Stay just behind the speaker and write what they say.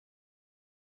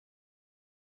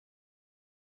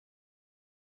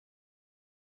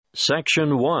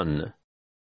Section 1.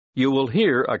 You will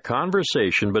hear a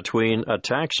conversation between a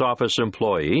tax office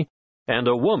employee and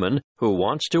a woman who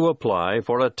wants to apply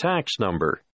for a tax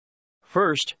number.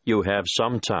 First, you have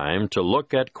some time to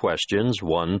look at questions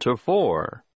 1 to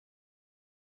 4.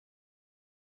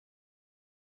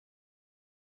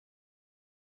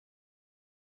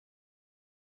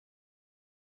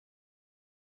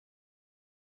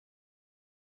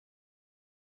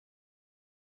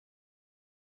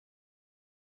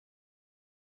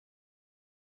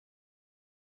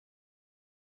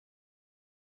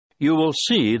 You will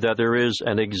see that there is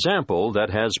an example that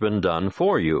has been done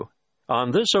for you. On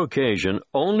this occasion,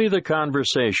 only the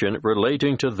conversation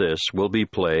relating to this will be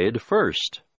played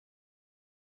first.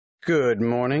 Good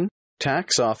morning.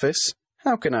 Tax office.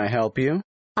 How can I help you?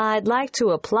 I'd like to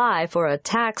apply for a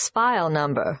tax file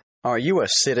number. Are you a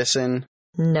citizen?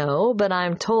 No, but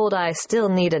I'm told I still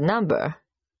need a number.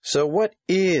 So what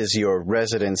is your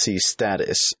residency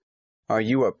status? Are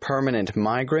you a permanent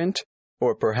migrant?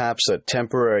 Or perhaps a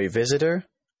temporary visitor?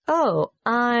 Oh,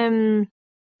 I'm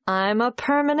a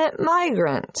permanent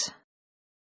migrant.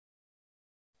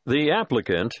 The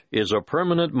applicant is a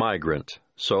permanent migrant,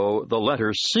 so the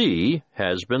letter C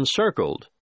has been circled.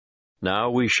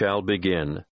 Now we shall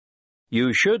begin.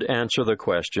 You should answer the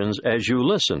questions as you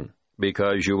listen,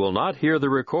 because you will not hear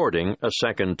the recording a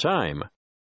second time.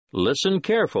 Listen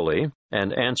carefully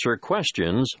and answer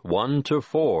questions 1 to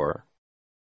 4.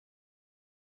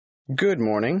 Good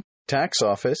morning. Tax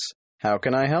office. How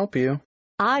can I help you?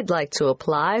 I'd like to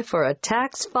apply for a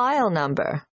tax file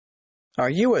number. Are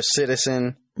you a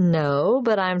citizen? No,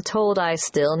 but I'm told I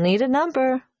still need a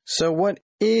number. So what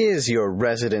is your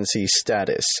residency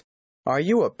status? Are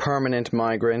you a permanent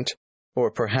migrant? Or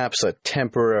perhaps a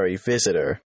temporary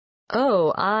visitor?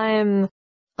 Oh, I'm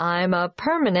a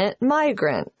permanent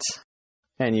migrant.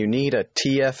 And you need a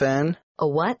TFN? A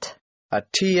what? A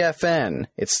TFN.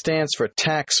 It stands for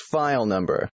tax file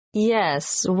number.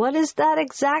 Yes, what is that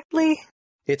exactly?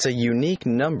 It's a unique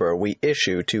number we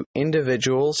issue to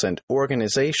individuals and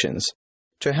organizations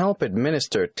to help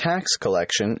administer tax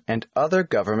collection and other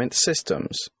government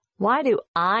systems. Why do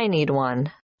I need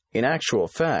one? In actual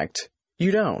fact,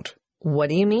 you don't. What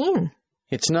do you mean?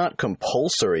 It's not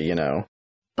compulsory, you know.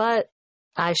 But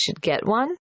I should get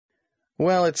one?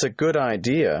 Well, it's a good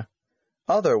idea.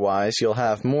 Otherwise, you'll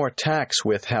have more tax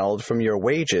withheld from your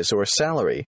wages or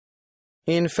salary.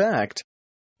 In fact,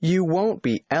 you won't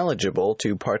be eligible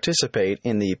to participate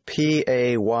in the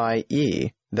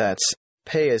PAYE, that's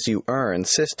pay-as-you-earn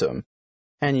system,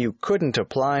 and you couldn't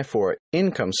apply for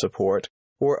income support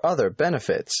or other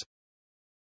benefits.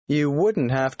 You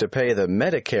wouldn't have to pay the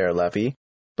Medicare levy,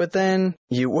 but then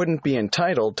you wouldn't be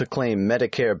entitled to claim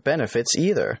Medicare benefits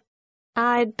either.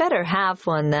 I'd better have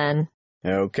one then.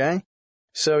 Okay.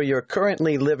 So you're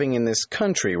currently living in this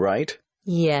country, right?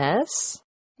 Yes.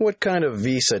 What kind of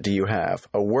visa do you have?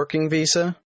 A working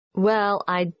visa? Well,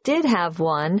 I did have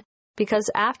one because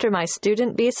after my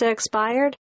student visa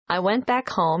expired, I went back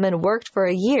home and worked for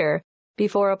a year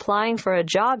before applying for a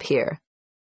job here.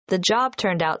 The job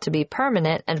turned out to be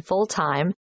permanent and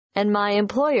full-time, and my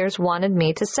employers wanted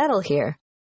me to settle here.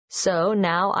 So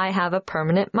now I have a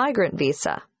permanent migrant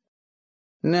visa.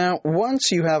 Now,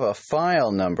 once you have a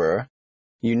file number,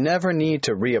 you never need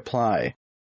to reapply.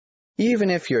 Even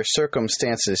if your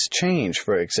circumstances change,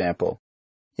 for example,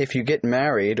 if you get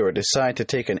married or decide to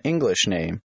take an English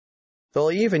name,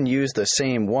 they'll even use the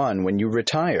same one when you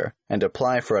retire and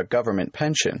apply for a government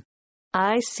pension.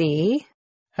 I see.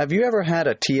 Have you ever had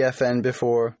a TFN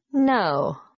before?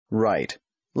 No. Right.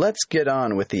 Let's get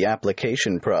on with the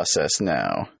application process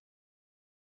now.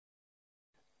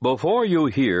 Before you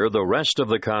hear the rest of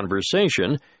the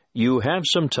conversation, you have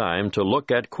some time to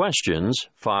look at questions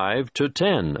 5 to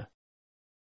 10.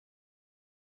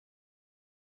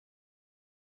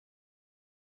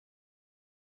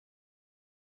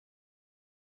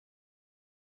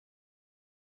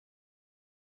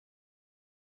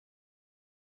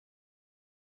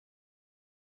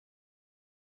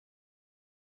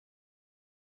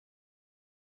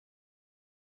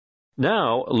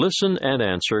 Now, listen and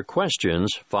answer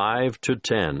questions 5 to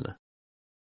 10.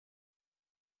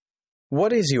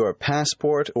 What is your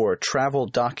passport or travel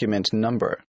document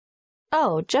number?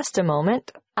 Oh, just a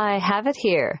moment. I have it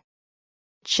here.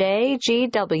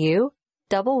 JGW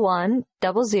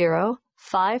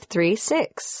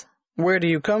 1100536. Where do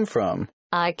you come from?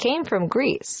 I came from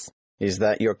Greece. Is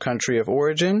that your country of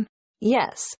origin?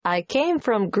 Yes, I came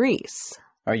from Greece.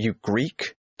 Are you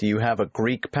Greek? Do you have a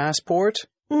Greek passport?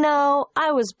 No,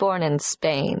 I was born in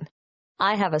Spain.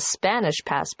 I have a Spanish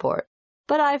passport,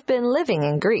 but I've been living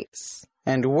in Greece.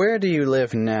 And where do you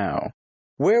live now?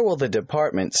 Where will the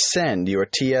department send your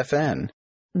TFN?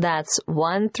 That's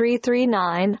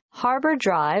 1339 Harbor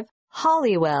Drive,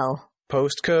 Hollywell.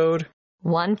 Postcode?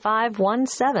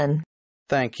 1517.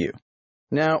 Thank you.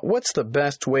 Now, what's the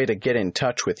best way to get in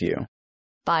touch with you?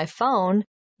 By phone,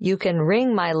 you can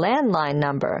ring my landline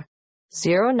number,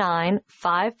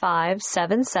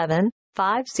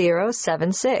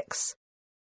 0955775076.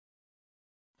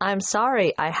 I'm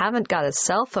sorry, I haven't got a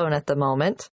cell phone at the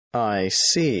moment. I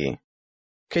see.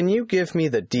 Can you give me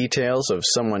the details of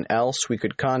someone else we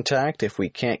could contact if we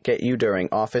can't get you during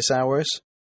office hours?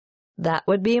 That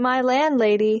would be my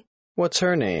landlady. What's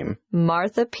her name?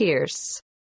 Martha Pierce.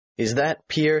 Is that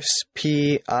Pierce,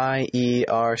 P-I-E-R-C-E?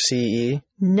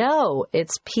 No,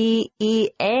 it's P-E-A-R-C-E.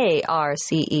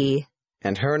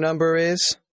 And her number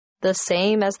is? The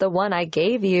same as the one I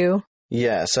gave you.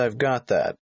 Yes, I've got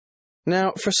that.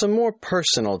 Now, for some more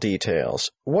personal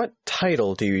details, what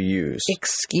title do you use?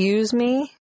 Excuse me?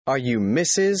 Are you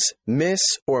Mrs., Miss,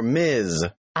 or Ms.?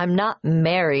 I'm not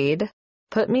married.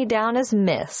 Put me down as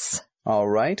Miss. All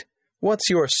right. What's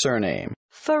your surname?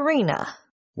 Farina.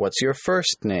 What's your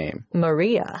first name?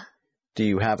 Maria. Do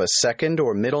you have a second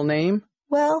or middle name?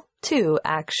 Well, two,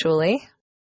 actually.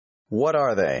 What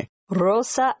are they?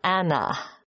 Rosa Anna.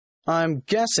 I'm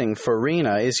guessing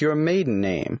Farina is your maiden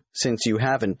name, since you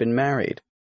haven't been married.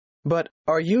 But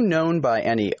are you known by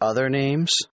any other names?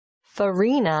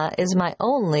 Farina is my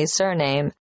only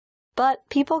surname, but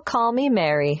people call me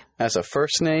Mary. As a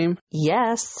first name?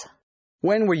 Yes.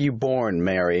 When were you born,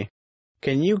 Mary?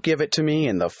 Can you give it to me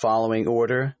in the following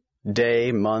order?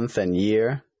 Day, month, and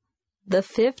year? The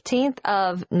 15th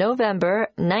of November,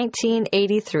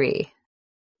 1983.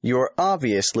 You're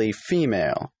obviously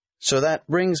female, so that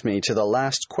brings me to the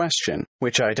last question,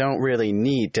 which I don't really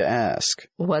need to ask.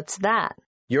 What's that?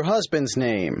 Your husband's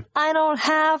name. I don't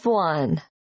have one.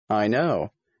 I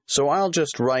know, so I'll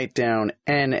just write down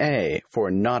N.A.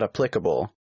 for not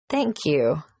applicable. Thank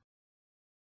you.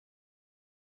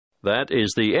 That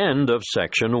is the end of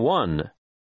Section 1.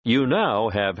 You now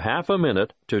have half a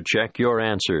minute to check your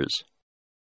answers.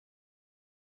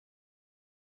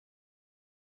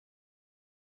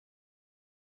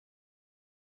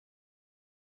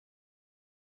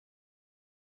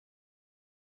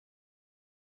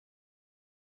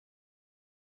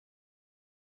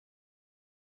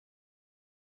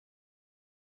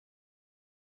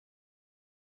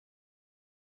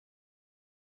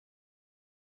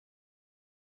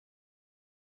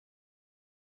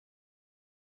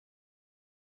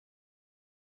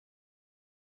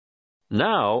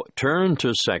 Now turn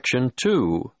to Section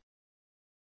 2.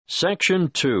 Section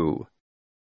 2.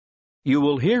 You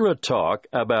will hear a talk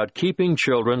about keeping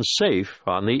children safe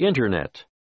on the Internet.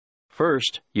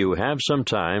 First, you have some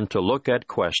time to look at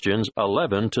questions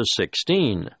 11 to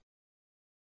 16.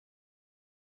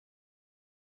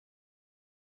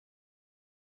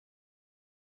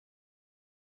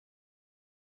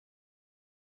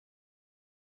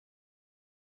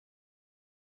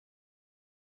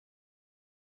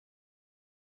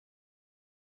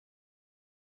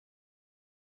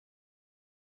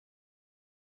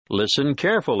 Listen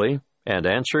carefully and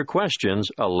answer questions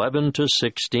 11 to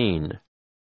 16.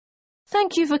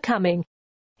 Thank you for coming.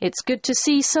 It's good to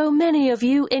see so many of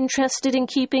you interested in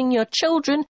keeping your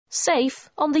children safe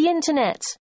on the Internet.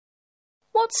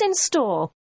 What's in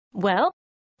store? Well,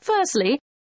 firstly,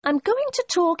 I'm going to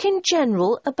talk in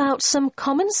general about some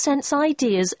common sense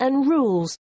ideas and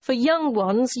rules for young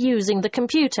ones using the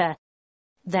computer.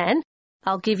 Then,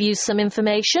 I'll give you some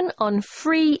information on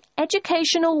free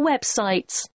educational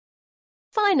websites.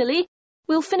 Finally,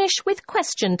 we'll finish with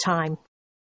question time.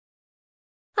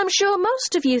 I'm sure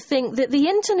most of you think that the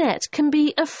Internet can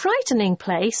be a frightening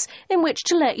place in which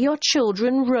to let your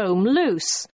children roam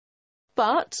loose.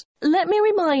 But let me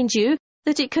remind you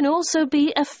that it can also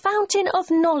be a fountain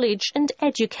of knowledge and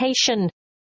education.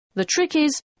 The trick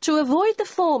is to avoid the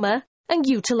former and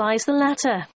utilize the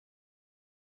latter.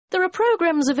 There are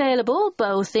programs available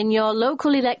both in your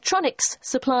local electronics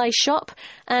supply shop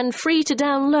and free to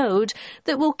download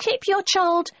that will keep your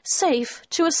child safe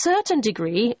to a certain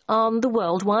degree on the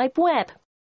World Wide Web.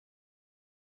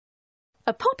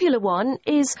 A popular one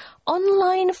is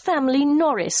Online Family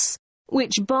Norris,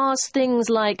 which bars things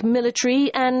like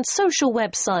military and social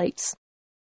websites.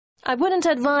 I wouldn't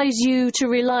advise you to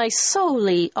rely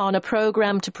solely on a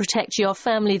program to protect your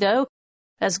family, though.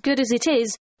 As good as it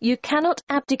is, you cannot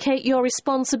abdicate your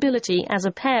responsibility as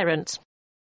a parent.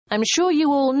 I'm sure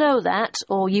you all know that,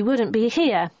 or you wouldn't be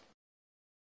here.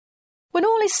 When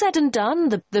all is said and done,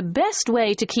 the best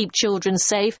way to keep children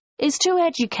safe is to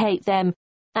educate them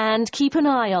and keep an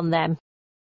eye on them.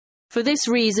 For this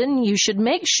reason, you should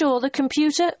make sure the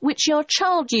computer which your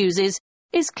child uses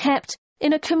is kept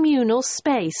in a communal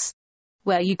space,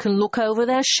 where you can look over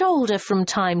their shoulder from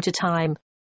time to time.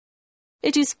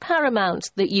 It is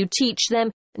paramount that you teach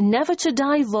them never to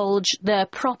divulge their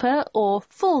proper or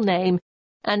full name,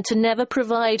 and to never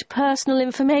provide personal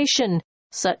information,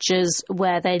 such as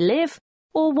where they live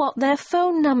or what their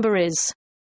phone number is.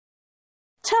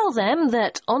 Tell them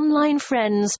that online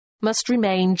friends must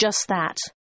remain just that,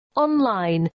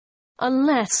 online,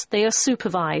 unless they are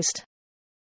supervised.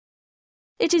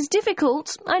 It is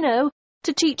difficult, I know,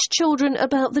 to teach children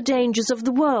about the dangers of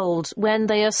the world when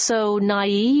they are so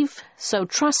naive, so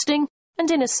trusting and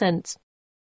innocent.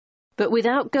 But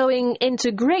without going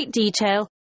into great detail,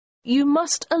 you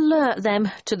must alert them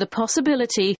to the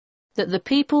possibility that the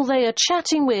people they are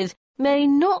chatting with may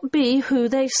not be who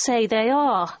they say they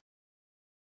are.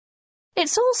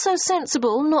 It's also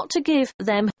sensible not to give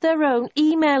them their own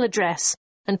email address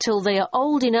until they are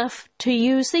old enough to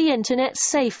use the internet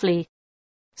safely.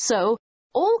 So,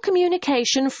 all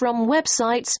communication from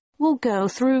websites will go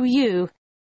through you.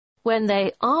 When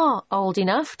they are old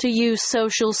enough to use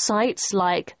social sites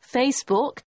like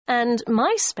Facebook and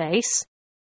MySpace,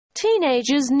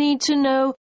 teenagers need to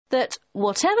know that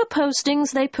whatever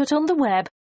postings they put on the web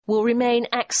will remain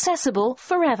accessible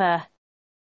forever.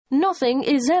 Nothing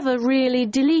is ever really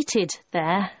deleted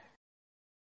there.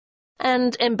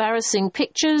 And embarrassing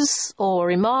pictures or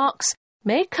remarks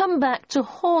may come back to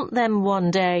haunt them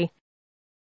one day.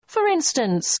 For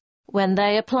instance, when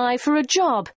they apply for a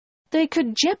job, they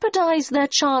could jeopardize their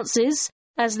chances,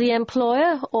 as the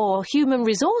employer or human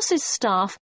resources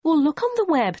staff will look on the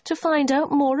web to find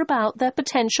out more about their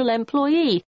potential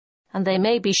employee, and they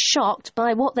may be shocked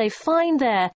by what they find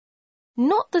there.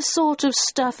 Not the sort of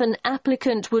stuff an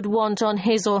applicant would want on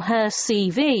his or her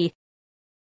CV.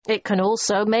 It can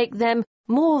also make them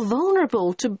more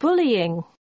vulnerable to bullying.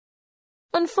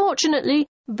 Unfortunately,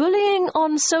 bullying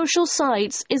on social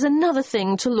sites is another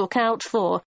thing to look out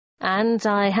for, and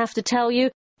I have to tell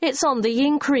you, it's on the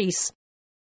increase.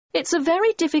 It's a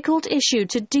very difficult issue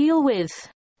to deal with,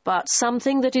 but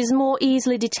something that is more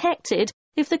easily detected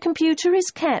if the computer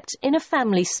is kept in a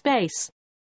family space.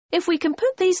 If we can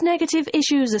put these negative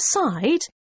issues aside,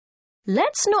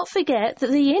 let's not forget that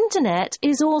the internet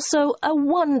is also a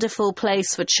wonderful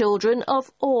place for children of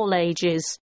all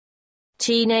ages.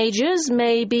 Teenagers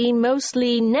may be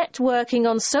mostly networking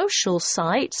on social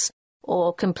sites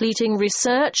or completing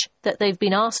research that they've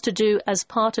been asked to do as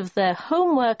part of their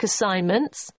homework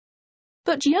assignments,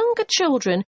 but younger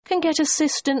children can get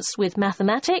assistance with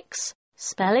mathematics,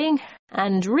 spelling,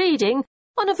 and reading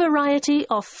on a variety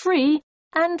of free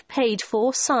and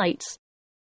paid-for sites.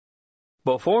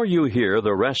 Before you hear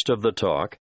the rest of the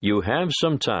talk, you have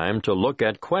some time to look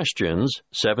at questions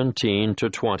 17 to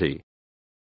 20.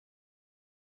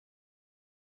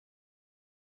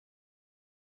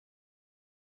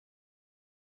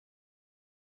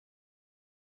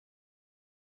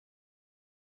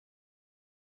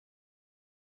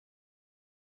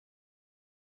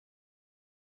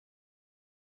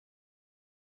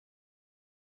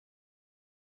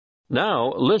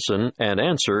 Now listen and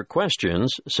answer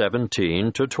questions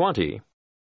 17 to 20.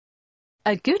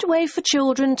 A good way for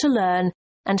children to learn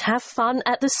and have fun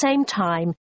at the same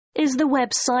time is the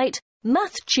website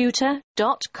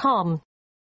mathtutor.com.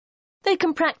 They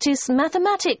can practice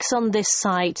mathematics on this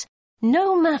site,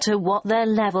 no matter what their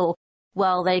level,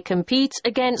 while they compete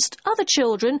against other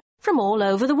children from all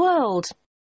over the world.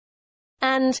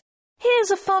 And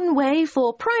here's a fun way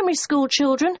for primary school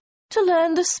children to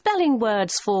learn the spelling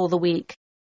words for the week.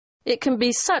 It can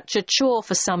be such a chore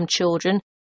for some children.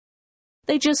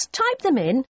 They just type them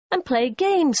in and play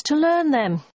games to learn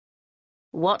them.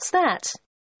 What's that?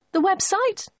 The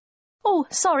website? Oh,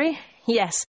 sorry.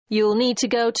 Yes, you'll need to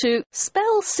go to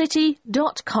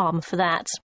spellcity.com for that.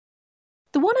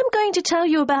 The one I'm going to tell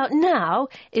you about now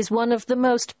is one of the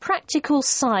most practical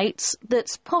sites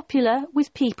that's popular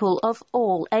with people of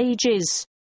all ages.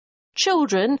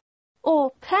 Children,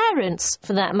 or parents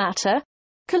for that matter,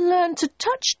 can learn to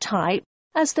touch type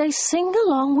as they sing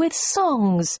along with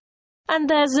songs. And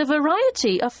there's a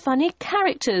variety of funny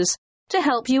characters to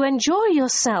help you enjoy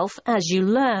yourself as you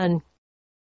learn.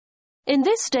 In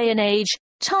this day and age,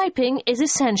 typing is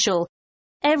essential.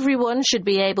 Everyone should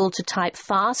be able to type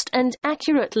fast and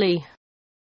accurately.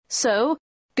 So,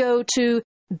 go to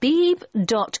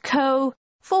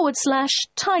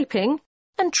beeb.co/typing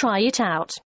and try it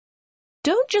out.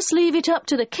 Don't just leave it up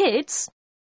to the kids.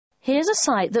 Here's a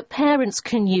site that parents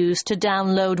can use to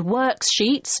download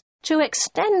worksheets to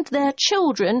extend their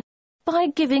children by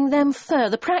giving them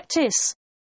further practice.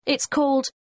 It's called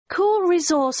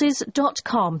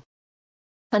coolresources.com,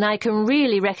 and I can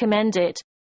really recommend it,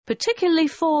 particularly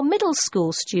for middle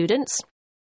school students.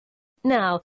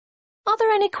 Now, are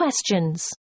there any questions?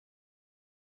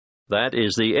 That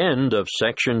is the end of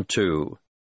Section 2.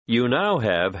 You now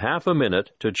have half a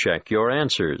minute to check your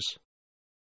answers.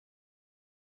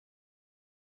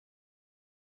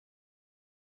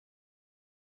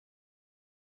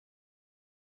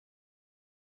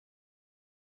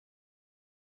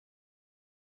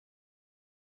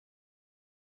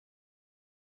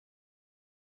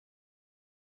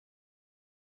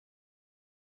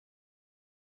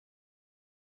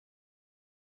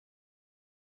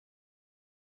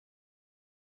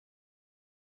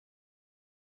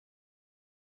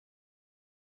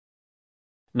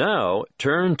 Now,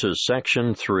 turn to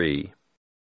Section 3.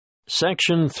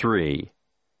 Section 3.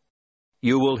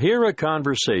 You will hear a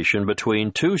conversation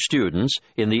between two students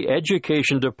in the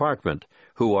Education Department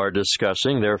who are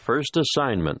discussing their first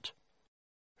assignment.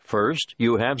 First,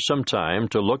 you have some time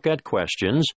to look at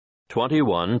questions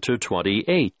 21 to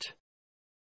 28.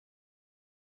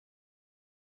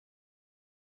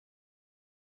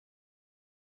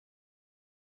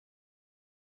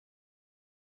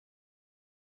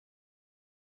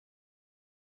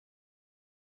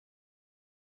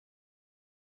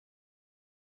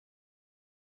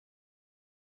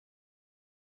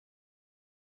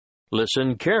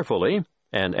 Listen carefully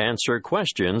and answer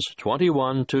questions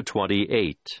 21 to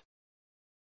 28.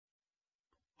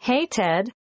 Hey, Ted,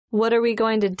 what are we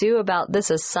going to do about this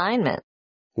assignment?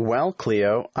 Well,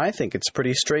 Cleo, I think it's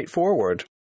pretty straightforward.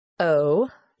 Oh?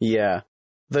 Yeah.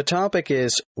 The topic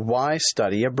is, why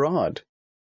study abroad?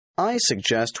 I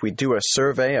suggest we do a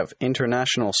survey of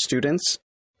international students,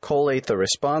 collate the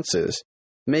responses,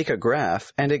 make a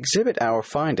graph, and exhibit our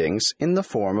findings in the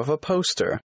form of a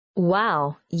poster.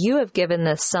 Wow, you have given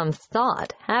this some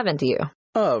thought, haven't you?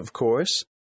 Of course.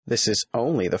 This is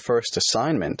only the first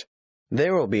assignment.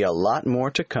 There will be a lot more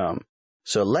to come.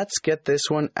 So let's get this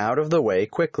one out of the way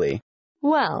quickly.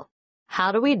 Well,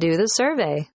 how do we do the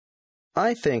survey?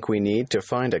 I think we need to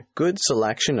find a good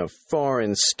selection of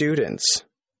foreign students.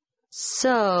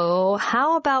 So,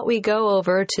 how about we go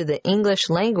over to the English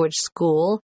language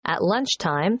school at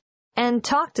lunchtime and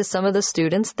talk to some of the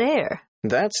students there?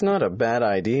 That's not a bad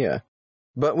idea.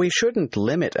 But we shouldn't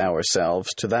limit ourselves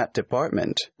to that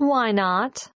department. Why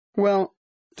not? Well,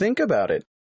 think about it.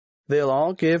 They'll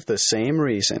all give the same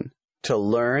reason, to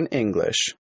learn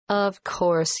English. Of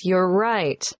course, you're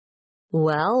right.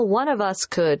 Well, one of us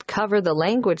could cover the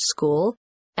language school,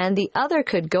 and the other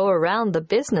could go around the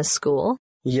business school.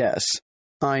 Yes,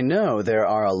 I know there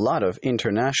are a lot of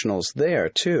internationals there,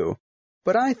 too.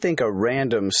 But I think a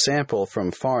random sample from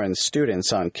foreign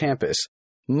students on campus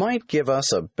might give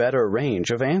us a better range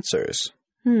of answers.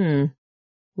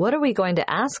 What are we going to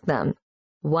ask them?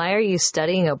 Why are you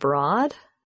studying abroad?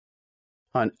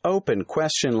 An open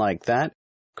question like that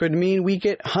could mean we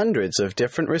get hundreds of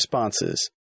different responses.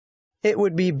 It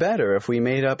would be better if we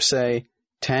made up, say,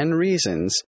 10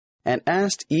 reasons and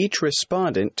asked each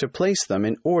respondent to place them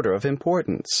in order of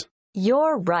importance.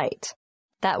 You're right.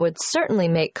 That would certainly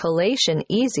make collation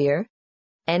easier.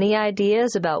 Any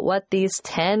ideas about what these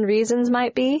 10 reasons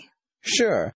might be?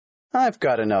 Sure. I've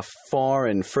got enough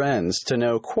foreign friends to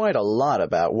know quite a lot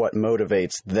about what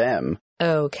motivates them.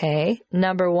 Okay.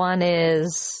 Number 1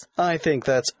 is... I think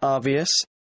that's obvious.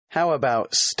 How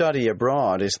about study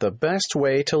abroad is the best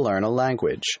way to learn a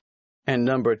language? And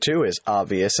number 2 is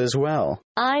obvious as well.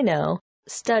 I know.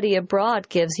 Study abroad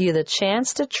gives you the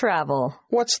chance to travel.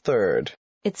 What's third?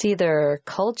 It's either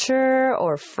culture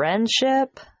or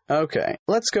friendship. Okay,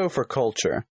 let's go for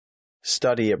culture.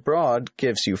 Study abroad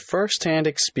gives you first-hand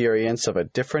experience of a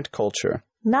different culture.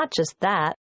 Not just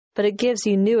that, but it gives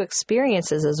you new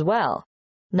experiences as well.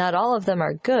 Not all of them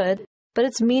are good, but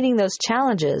it's meeting those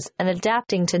challenges and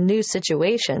adapting to new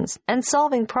situations and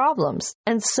solving problems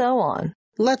and so on.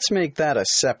 Let's make that a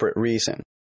separate reason.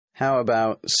 How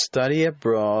about study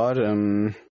abroad,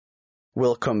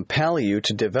 will compel you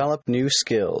to develop new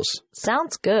skills?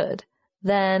 Sounds good.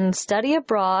 Then study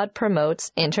abroad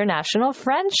promotes international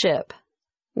friendship.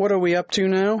 What are we up to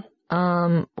now?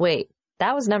 Wait,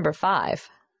 that was number 5.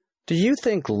 Do you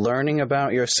think learning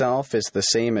about yourself is the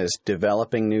same as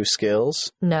developing new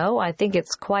skills? No, I think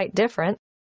it's quite different.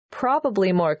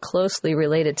 Probably more closely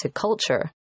related to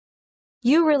culture.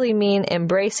 You really mean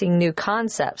embracing new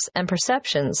concepts and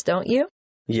perceptions, don't you?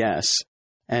 Yes,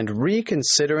 and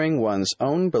reconsidering one's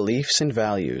own beliefs and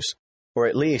values, or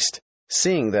at least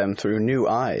seeing them through new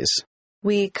eyes.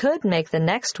 We could make the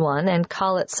next one and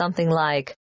call it something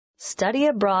like, Study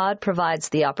abroad provides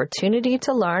the opportunity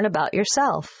to learn about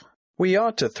yourself. We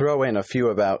ought to throw in a few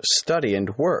about study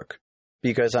and work,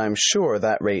 because I'm sure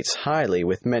that rates highly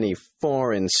with many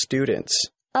foreign students.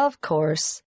 Of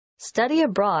course. Study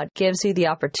abroad gives you the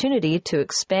opportunity to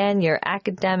expand your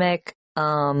academic,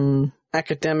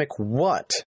 Academic what?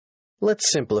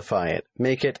 Let's simplify it.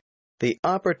 Make it the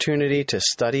opportunity to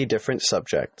study different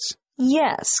subjects.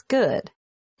 Yes, good.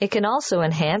 It can also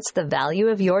enhance the value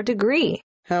of your degree.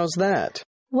 How's that?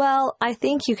 Well, I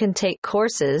think you can take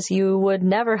courses you would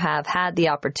never have had the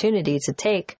opportunity to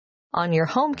take on your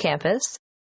home campus,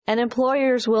 and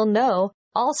employers will know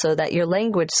also that your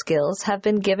language skills have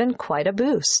been given quite a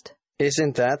boost.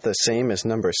 Isn't that the same as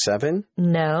number 7?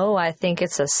 No, I think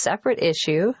it's a separate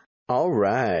issue. All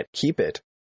right, keep it.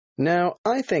 Now,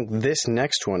 I think this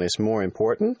next one is more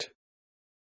important.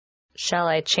 Shall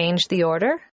I change the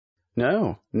order?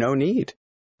 No need.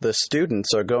 The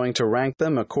students are going to rank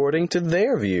them according to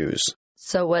their views.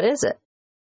 So what is it?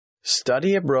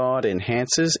 Study abroad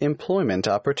enhances employment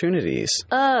opportunities.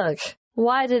 Ugh,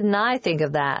 why didn't I think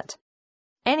of that?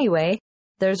 Anyway,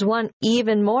 there's one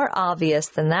even more obvious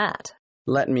than that.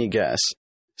 Let me guess.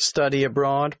 Study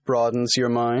abroad broadens your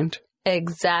mind?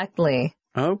 Exactly.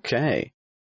 Okay.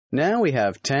 Now we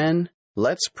have 10.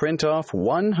 Let's print off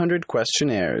 100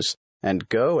 questionnaires and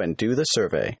go and do the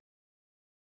survey.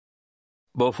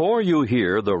 Before you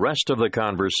hear the rest of the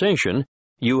conversation,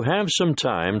 you have some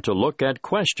time to look at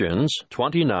questions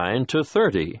 29 to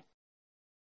 30.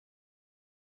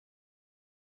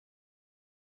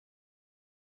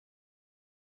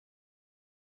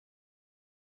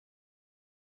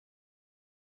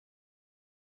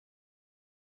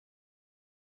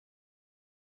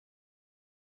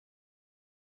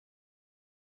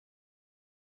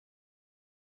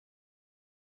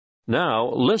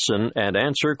 Now listen and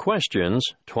answer questions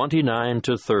 29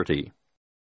 to 30.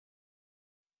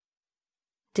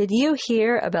 Did you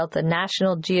hear about the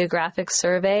National Geographic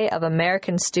survey of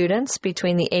American students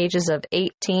between the ages of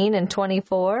 18 and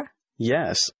 24?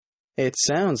 Yes. It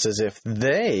sounds as if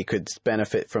they could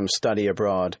benefit from study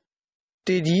abroad.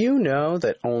 Did you know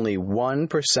that only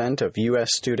 1% of U.S.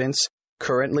 students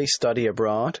currently study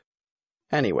abroad?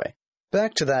 Anyway,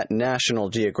 back to that National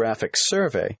Geographic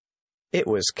survey. It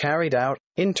was carried out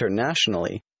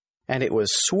internationally, and it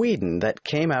was Sweden that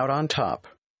came out on top.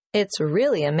 It's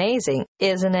really amazing,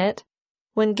 isn't it?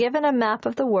 When given a map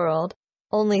of the world,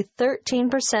 only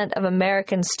 13% of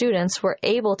American students were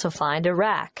able to find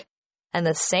Iraq, and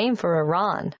the same for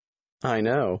Iran. I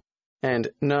know, and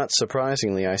not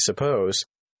surprisingly, I suppose,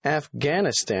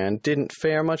 Afghanistan didn't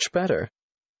fare much better.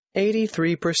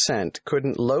 83%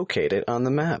 couldn't locate it on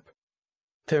the map.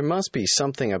 There must be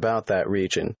something about that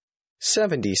region.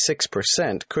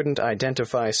 76% couldn't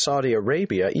identify Saudi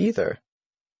Arabia either.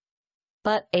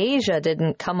 But Asia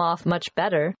didn't come off much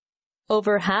better.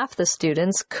 Over half the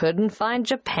students couldn't find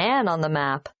Japan on the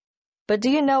map. But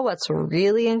do you know what's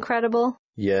really incredible?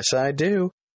 Yes, I do.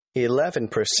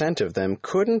 11% of them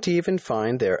couldn't even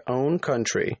find their own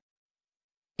country.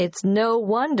 It's no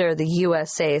wonder the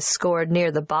USA scored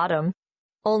near the bottom,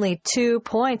 only 2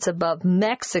 points above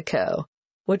Mexico,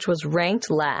 which was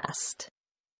ranked last.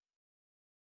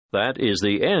 That is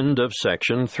the end of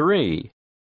Section 3.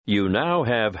 You now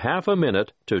have half a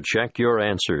minute to check your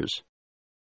answers.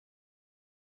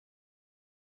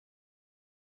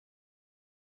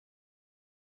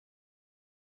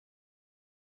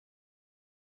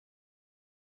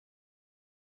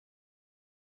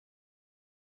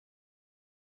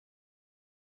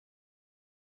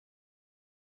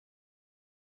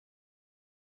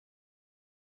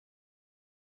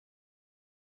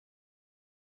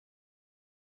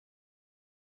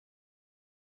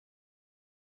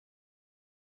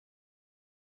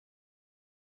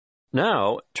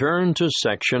 Now turn to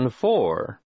Section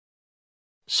 4.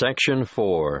 Section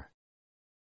 4.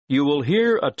 You will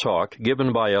hear a talk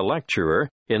given by a lecturer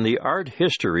in the Art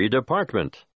History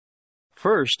Department.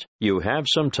 First, you have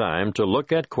some time to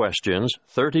look at questions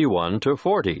 31 to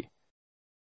 40.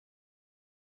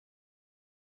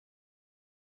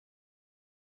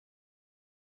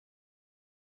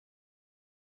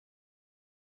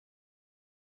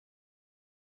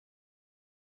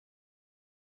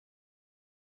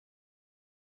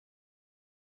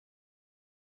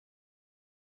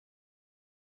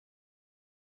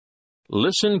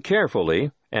 Listen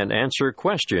carefully and answer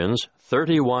questions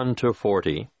 31 to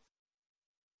 40.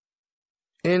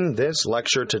 In this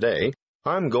lecture today,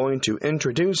 I'm going to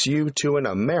introduce you to an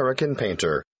American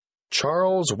painter,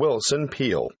 Charles Willson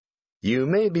Peale. You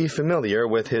may be familiar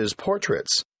with his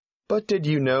portraits, but did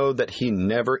you know that he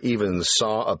never even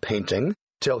saw a painting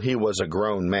till he was a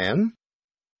grown man?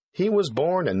 He was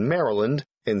born in Maryland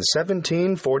in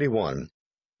 1741.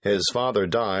 His father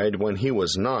died when he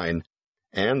was 9,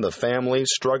 and the family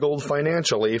struggled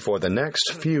financially for the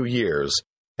next few years,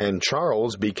 and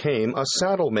Charles became a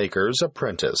saddlemaker's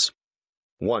apprentice.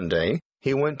 One day,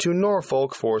 he went to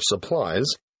Norfolk for supplies,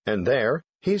 and there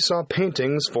he saw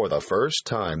paintings for the first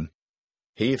time.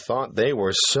 He thought they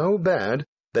were so bad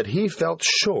that he felt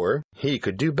sure he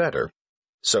could do better,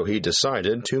 so he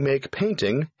decided to make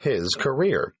painting his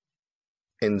career.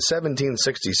 In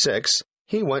 1766,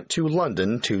 he went to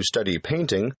London to study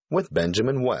painting with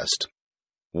Benjamin West.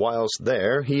 Whilst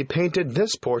there, he painted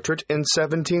this portrait in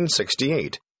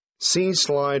 1768. See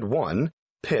Slide 1,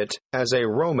 Pitt as a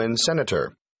Roman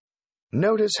senator.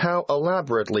 Notice how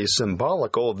elaborately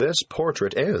symbolical this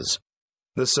portrait is.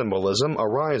 The symbolism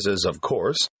arises, of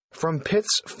course, from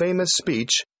Pitt's famous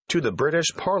speech to the British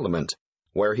Parliament,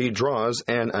 where he draws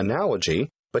an analogy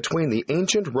between the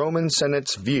ancient Roman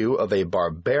Senate's view of a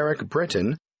barbaric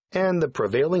Britain and the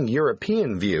prevailing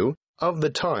European view of the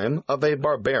time of a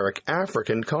barbaric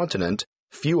African continent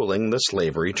fueling the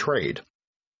slavery trade.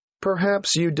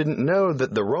 Perhaps you didn't know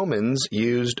that the Romans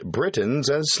used Britons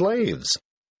as slaves.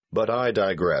 But I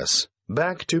digress.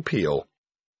 Back to Peale.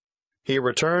 He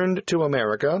returned to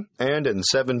America and in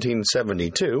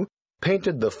 1772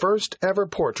 painted the first ever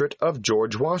portrait of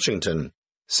George Washington.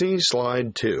 See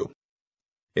Slide 2.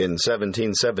 In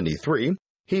 1773,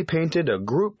 he painted a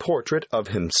group portrait of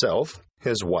himself,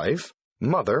 his wife,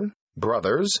 mother,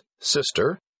 brothers,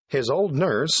 sister, his old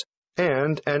nurse,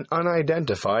 and an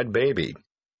unidentified baby.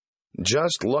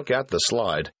 Just look at the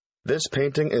slide. This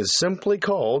painting is simply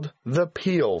called The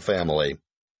Peale Family,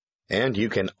 and you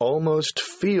can almost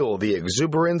feel the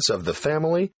exuberance of the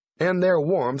family and their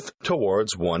warmth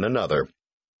towards one another.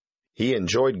 He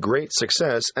enjoyed great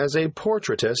success as a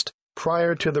portraitist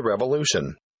prior to the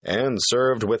Revolution, and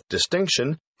served with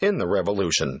distinction in the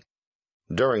Revolution.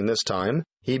 During this time,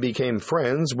 he became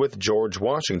friends with George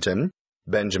Washington,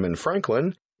 Benjamin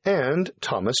Franklin, and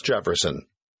Thomas Jefferson.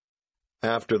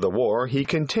 After the war, he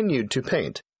continued to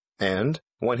paint, and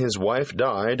when his wife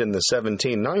died in the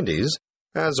 1790s,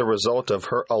 as a result of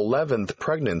her 11th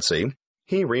pregnancy,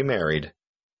 he remarried.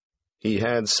 He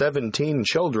had 17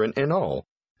 children in all,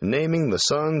 naming the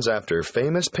sons after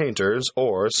famous painters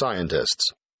or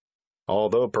scientists.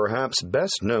 Although perhaps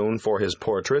best known for his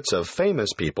portraits of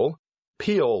famous people,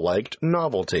 Peale liked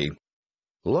novelty.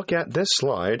 Look at this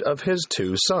slide of his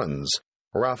 2 sons,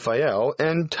 Raphael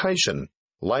and Titian,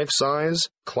 life-size,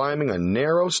 climbing a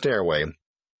narrow stairway.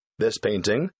 This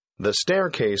painting, The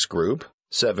Staircase Group,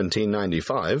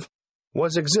 1795,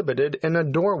 was exhibited in a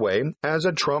doorway as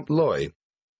a trompe-l'oeil,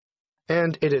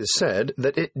 and it is said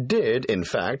that it did, in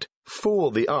fact,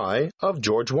 fool the eye of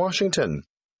George Washington.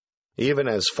 Even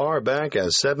as far back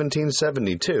as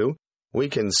 1772, we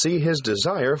can see his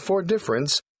desire for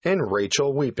difference in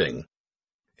Rachel weeping.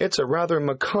 It's a rather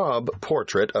macabre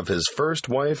portrait of his first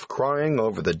wife crying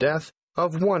over the death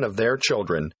of one of their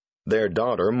children, their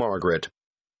daughter Margaret.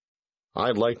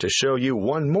 I'd like to show you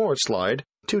one more slide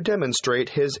to demonstrate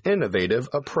his innovative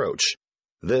approach.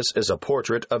 This is a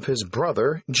portrait of his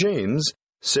brother, James,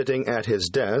 sitting at his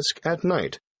desk at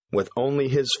night, with only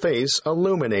his face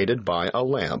illuminated by a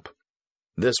lamp.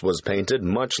 This was painted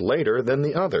much later than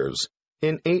the others,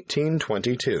 in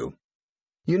 1822.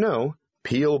 You know,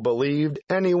 Peale believed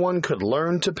anyone could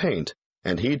learn to paint,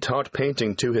 and he taught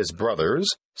painting to his brothers,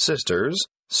 sisters,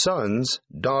 sons,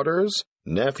 daughters,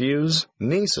 nephews,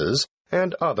 nieces,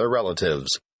 and other relatives.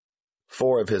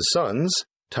 4 of his sons,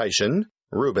 Titian,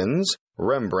 Rubens,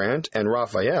 Rembrandt, and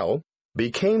Raphael,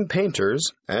 became painters,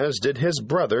 as did his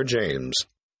brother James.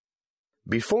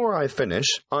 Before I finish,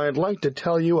 I'd like to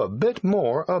tell you a bit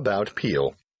more about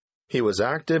Peale. He was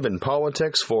active in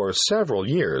politics for several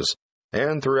years,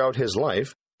 and throughout his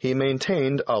life, he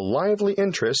maintained a lively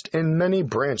interest in many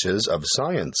branches of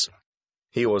science.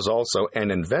 He was also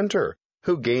an inventor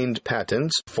who gained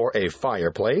patents for a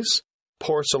fireplace,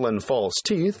 porcelain false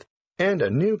teeth, and a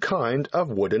new kind of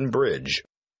wooden bridge.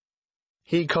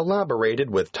 He collaborated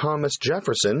with Thomas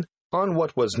Jefferson on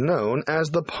what was known as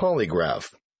the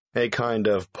polygraph, a kind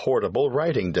of portable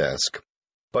writing desk.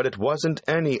 But it wasn't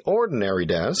any ordinary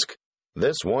desk.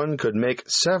 This one could make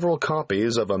several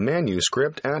copies of a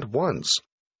manuscript at once.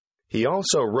 He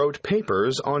also wrote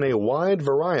papers on a wide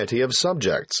variety of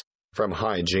subjects, from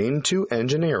hygiene to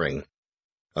engineering.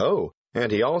 Oh,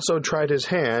 and he also tried his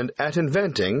hand at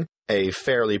inventing a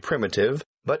fairly primitive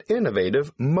but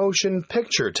innovative motion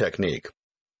picture technique,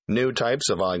 new types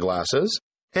of eyeglasses,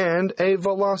 and a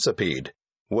velocipede,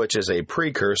 which is a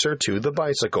precursor to the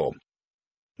bicycle.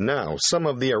 Now, some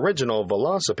of the original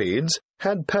velocipedes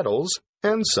had pedals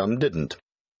and some didn't.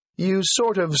 You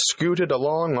sort of scooted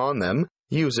along on them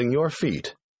using your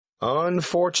feet,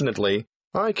 Unfortunately,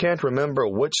 I can't remember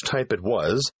which type it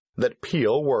was that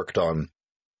Peel worked on.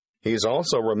 He's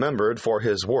also remembered for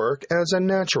his work as a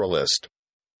naturalist.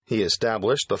 He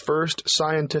established the first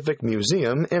scientific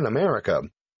museum in America,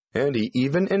 and he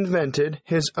even invented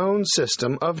his own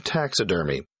system of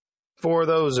taxidermy. For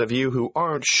those of you who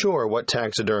aren't sure what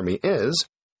taxidermy is,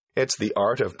 it's the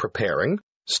art of preparing,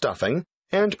 stuffing,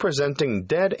 and presenting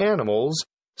dead animals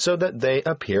so that they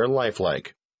appear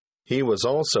lifelike. He was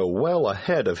also well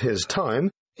ahead of his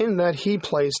time in that he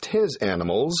placed his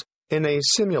animals in a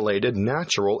simulated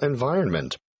natural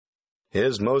environment.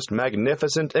 His most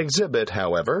magnificent exhibit,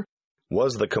 however,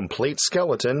 was the complete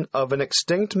skeleton of an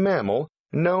extinct mammal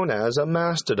known as a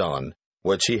mastodon,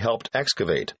 which he helped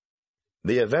excavate.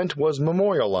 The event was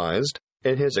memorialized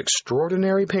in his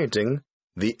extraordinary painting,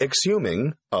 The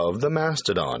Exhuming of the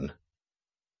Mastodon.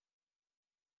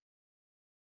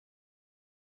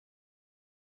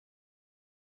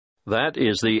 That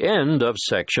is the end of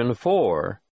Section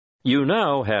 4. You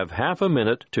now have half a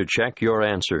minute to check your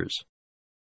answers.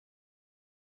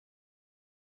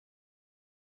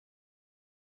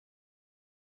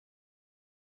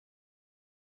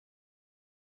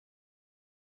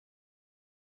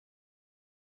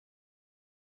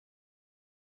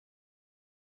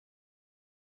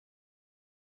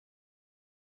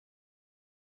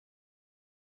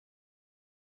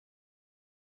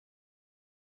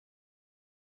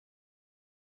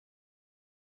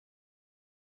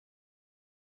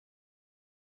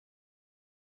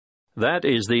 That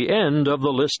is the end of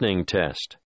the listening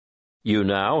test. You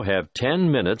now have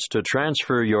 10 minutes to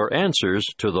transfer your answers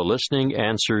to the listening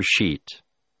answer sheet.